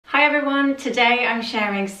Hi everyone, today I'm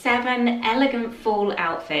sharing 7 elegant fall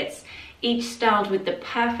outfits, each styled with the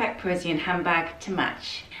perfect Parisian handbag to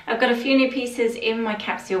match. I've got a few new pieces in my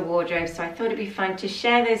capsule wardrobe, so I thought it'd be fun to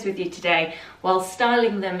share those with you today while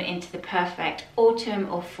styling them into the perfect autumn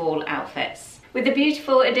or fall outfits. With the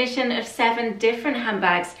beautiful addition of 7 different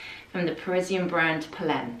handbags from the Parisian brand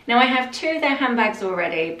Pastel. Now I have 2 of their handbags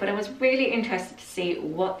already, but I was really interested to see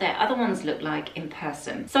what their other ones look like in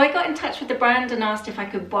person. So I got in touch with the brand and asked if I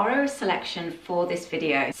could borrow a selection for this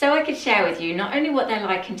video, so I could share with you not only what they're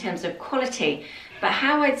like in terms of quality, but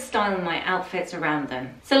how I'd style my outfits around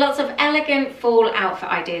them. So lots of elegant fall outfit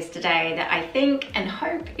ideas today that I think and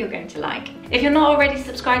hope you're going to like. If you're not already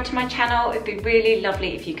subscribed to my channel, it'd be really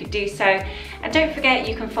lovely if you could do so. And don't forget,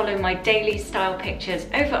 you can follow my daily style pictures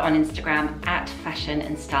over on Instagram at Fashion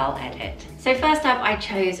and Style Edit. So first up, I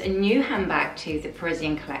chose a new handbag to the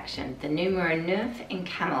Parisian collection, the numero 9 in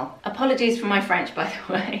camel. Apologies for my French, by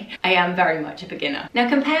the way. I am very much a beginner. Now,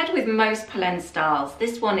 compared with most Pastel styles,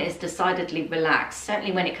 this one is decidedly relaxed,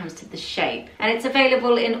 certainly when it comes to the shape, and it's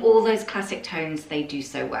available in all those classic tones they do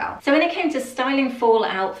so well. So when it came to styling fall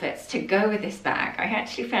outfits to go with this bag, I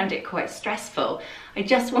actually found it quite stressful. I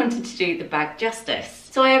just wanted to do the bag justice.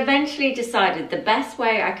 So I eventually decided the best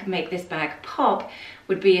way I could make this bag pop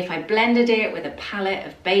would be if I blended it with a palette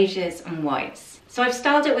of beiges and whites. So I've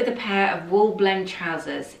styled it with a pair of wool blend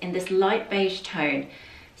trousers in this light beige tone,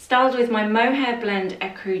 styled with my mohair blend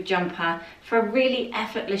ecru jumper for a really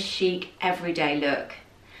effortless, chic, everyday look.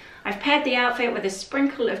 I've paired the outfit with a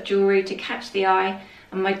sprinkle of jewellery to catch the eye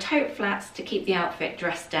and my taupe flats to keep the outfit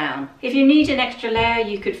dressed down. If you need an extra layer,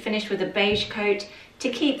 you could finish with a beige coat to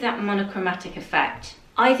keep that monochromatic effect.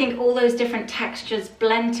 I think all those different textures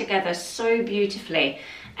blend together so beautifully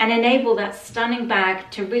and enable that stunning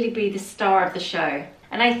bag to really be the star of the show.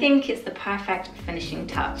 And I think it's the perfect finishing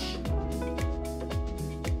touch.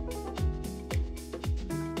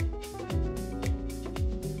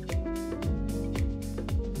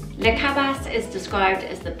 Le Cabas is described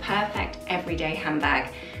as the perfect everyday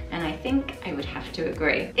handbag, and I think I would have to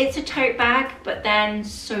agree. It's a tote bag, but then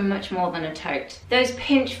so much more than a tote. Those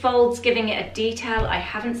pinch folds giving it a detail I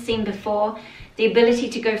haven't seen before, the ability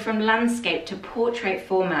to go from landscape to portrait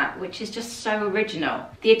format, which is just so original.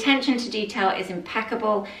 The attention to detail is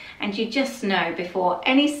impeccable, and you just know before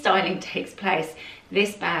any styling takes place,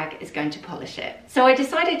 this bag is going to polish it. So I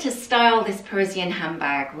decided to style this Parisian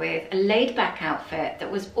handbag with a laid-back outfit that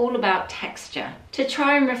was all about texture, to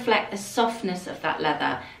try and reflect the softness of that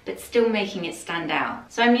leather, but still making it stand out.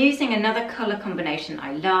 So I'm using another color combination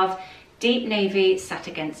I love, deep navy sat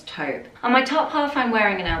against taupe. On my top half, I'm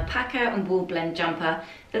wearing an alpaca and wool blend jumper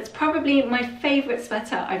that's probably my favorite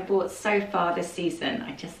sweater I've bought so far this season.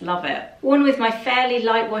 I just love it. Worn with my fairly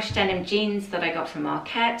light wash denim jeans that I got from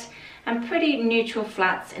Marquette, and pretty neutral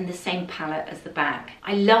flats in the same palette as the bag.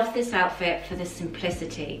 I love this outfit for the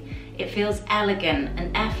simplicity. It feels elegant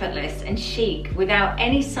and effortless and chic without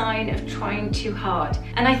any sign of trying too hard.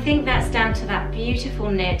 And I think that's down to that beautiful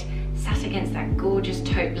knit sat against that gorgeous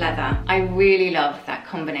taupe leather. I really love that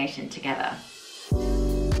combination together.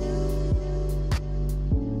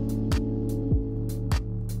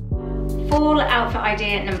 Fall outfit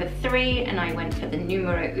idea number 3, and I went for the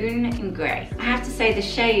numero 1 in grey. I have to say the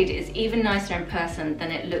shade is even nicer in person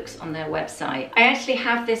than it looks on their website. I actually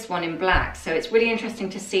have this one in black, so it's really interesting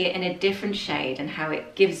to see it in a different shade and how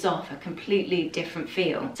it gives off a completely different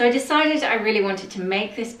feel. So I decided I really wanted to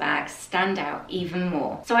make this bag stand out even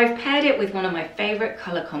more. So I've paired it with one of my favourite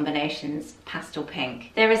colour combinations, pastel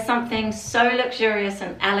pink. There is something so luxurious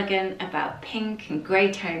and elegant about pink and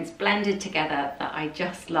grey tones blended together that I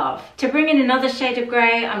just love. To bring in another shade of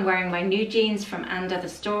grey, I'm wearing my new jeans from And Other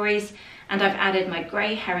Stories, and I've added my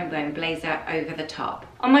grey herringbone blazer over the top.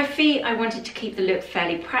 On my feet, I wanted to keep the look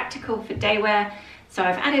fairly practical for day wear, so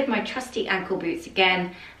I've added my trusty ankle boots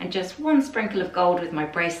again, and just one sprinkle of gold with my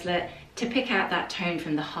bracelet to pick out that tone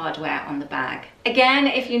from the hardware on the bag. Again,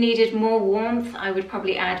 if you needed more warmth, I would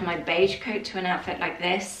probably add my beige coat to an outfit like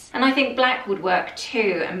this. And I think black would work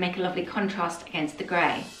too and make a lovely contrast against the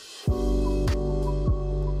grey.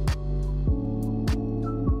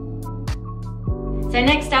 So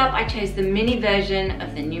next up, I chose the mini version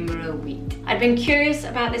of the numero 8. I've been curious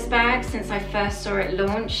about this bag since I first saw it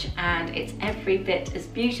launch, and it's every bit as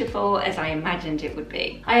beautiful as I imagined it would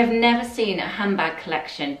be. I have never seen a handbag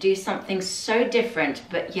collection do something so different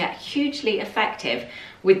but yet hugely effective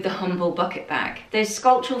with the humble bucket bag. Those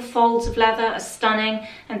sculptural folds of leather are stunning,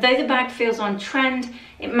 and though the bag feels on trend,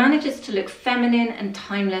 it manages to look feminine and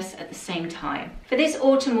timeless at the same time. For this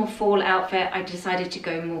autumn or fall outfit, I decided to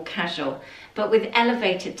go more casual but with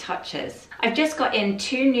elevated touches. I've just got in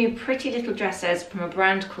 2 new pretty little dresses from a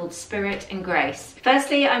brand called Spirit and Grace.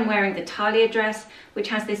 Firstly, I'm wearing the Talia dress, which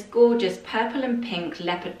has this gorgeous purple and pink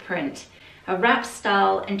leopard print, a wrap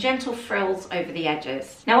style and gentle frills over the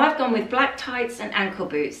edges. Now I've gone with black tights and ankle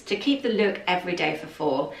boots to keep the look everyday for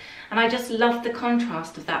fall, and I just love the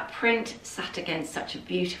contrast of that print sat against such a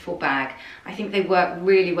beautiful bag. I think they work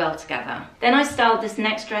really well together. Then I styled this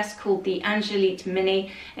next dress called the Angelique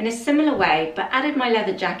Mini in a similar way, but added my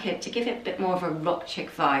leather jacket to give it a bit more of a rock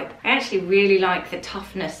chick vibe. I actually really like the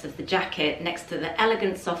toughness of the jacket next to the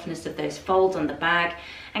elegant softness of those folds on the bag,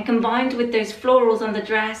 and combined with those florals on the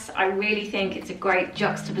dress, I really think it's a great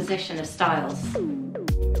juxtaposition of styles.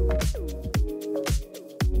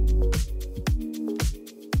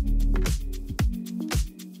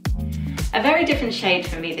 A very different shade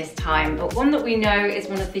for me this time, but one that we know is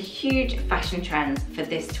one of the huge fashion trends for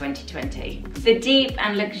this 2020. The deep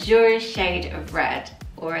and luxurious shade of red,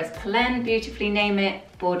 or as Pastel beautifully name it,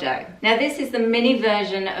 Bordeaux. Now this is the mini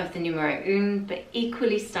version of the numero un, but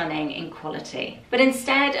equally stunning in quality. But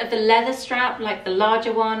instead of the leather strap like the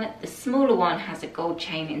larger one, the smaller one has a gold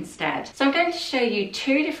chain instead. So I'm going to show you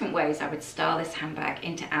 2 different ways I would style this handbag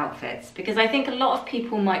into outfits, because I think a lot of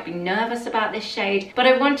people might be nervous about this shade, but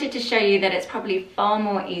I wanted to show you that it's probably far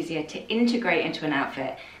more easier to integrate into an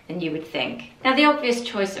outfit than you would think. Now the obvious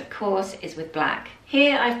choice, of course, is with black.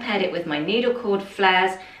 Here I've paired it with my needle cord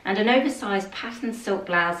flares and an oversized patterned silk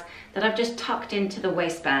blouse that I've just tucked into the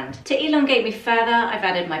waistband. To elongate me further, I've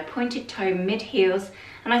added my pointed toe mid heels,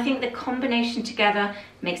 and I think the combination together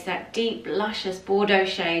makes that deep, luscious Bordeaux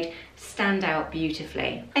shade stand out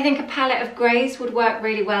beautifully. I think a palette of greys would work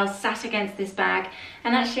really well sat against this bag,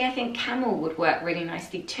 and actually I think camel would work really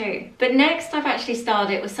nicely too. But next I've actually styled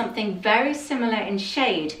it with something very similar in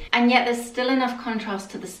shade, and yet there's still enough contrast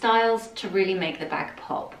to the styles to really make the bag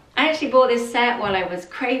pop. I actually bought this set while I was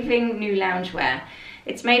craving new loungewear.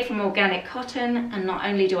 It's made from organic cotton, and not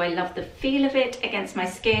only do I love the feel of it against my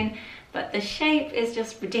skin, but the shape is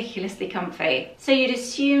just ridiculously comfy. So you'd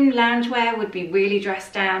assume loungewear would be really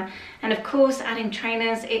dressed down, and of course adding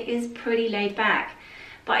trainers, it is pretty laid back.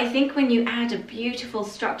 But I think when you add a beautiful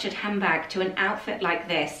structured handbag to an outfit like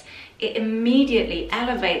this, it immediately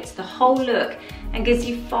elevates the whole look and gives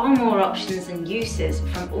you far more options and uses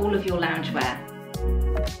from all of your loungewear.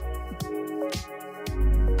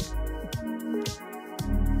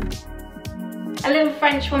 A little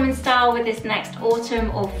French woman style with this next autumn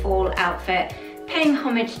or fall outfit, paying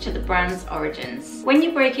homage to the brand's origins. When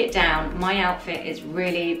you break it down, my outfit is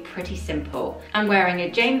really pretty simple. I'm wearing a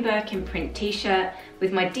Jane Birkin print t-shirt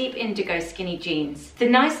with my deep indigo skinny jeans. The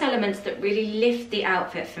nice elements that really lift the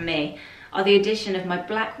outfit for me are the addition of my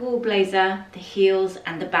black wool blazer, the heels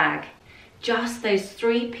and the bag. Just those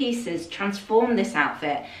 3 pieces transform this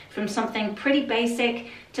outfit from something pretty basic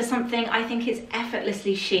to something I think is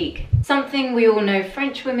effortlessly chic. Something we all know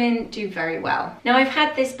French women do very well. Now I've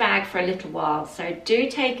had this bag for a little while, so do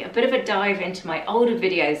take a bit of a dive into my older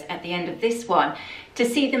videos at the end of this one to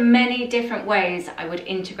see the many different ways I would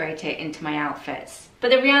integrate it into my outfits. But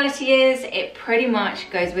the reality is, it pretty much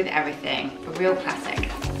goes with everything, a real classic.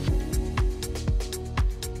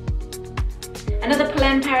 Another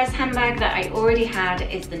Paris handbag that I already had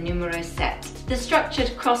is the Numero Set. The structured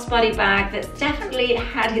crossbody bag that's definitely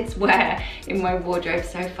had its wear in my wardrobe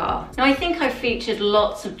so far. Now I think I've featured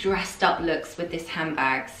lots of dressed up looks with this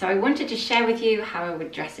handbag, so I wanted to share with you how I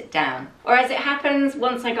would dress it down. Or as it happens,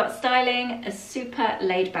 once I got styling, a super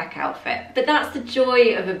laid back outfit. But that's the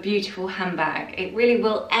joy of a beautiful handbag. It really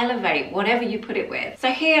will elevate whatever you put it with.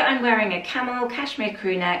 So here I'm wearing a camel cashmere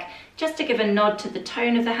crew neck just to give a nod to the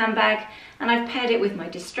tone of the handbag, and I've paired it with my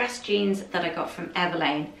distressed jeans that I got from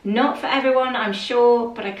Everlane. Not for everyone, I'm sure,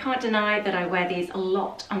 but I can't deny that I wear these a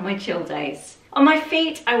lot on my chill days. On my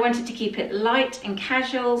feet, I wanted to keep it light and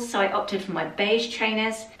casual, so I opted for my beige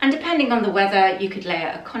trainers, and depending on the weather, you could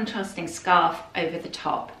layer a contrasting scarf over the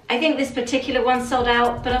top. I think this particular one sold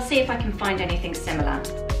out, but I'll see if I can find anything similar.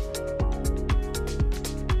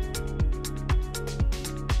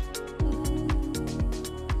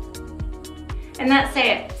 And that's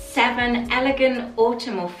it, 7 elegant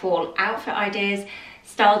autumn or fall outfit ideas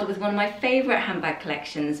styled with one of my favourite handbag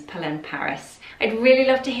collections, Paris. I'd really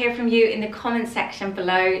love to hear from you in the comment section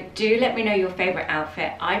below. Do let me know your favourite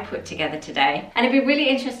outfit I put together today. And it'd be really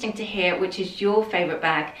interesting to hear which is your favourite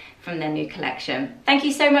bag from their new collection. Thank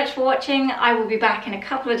you so much for watching. I will be back in a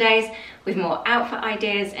couple of days with more outfit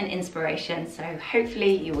ideas and inspiration, so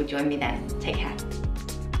hopefully you will join me then. Take care.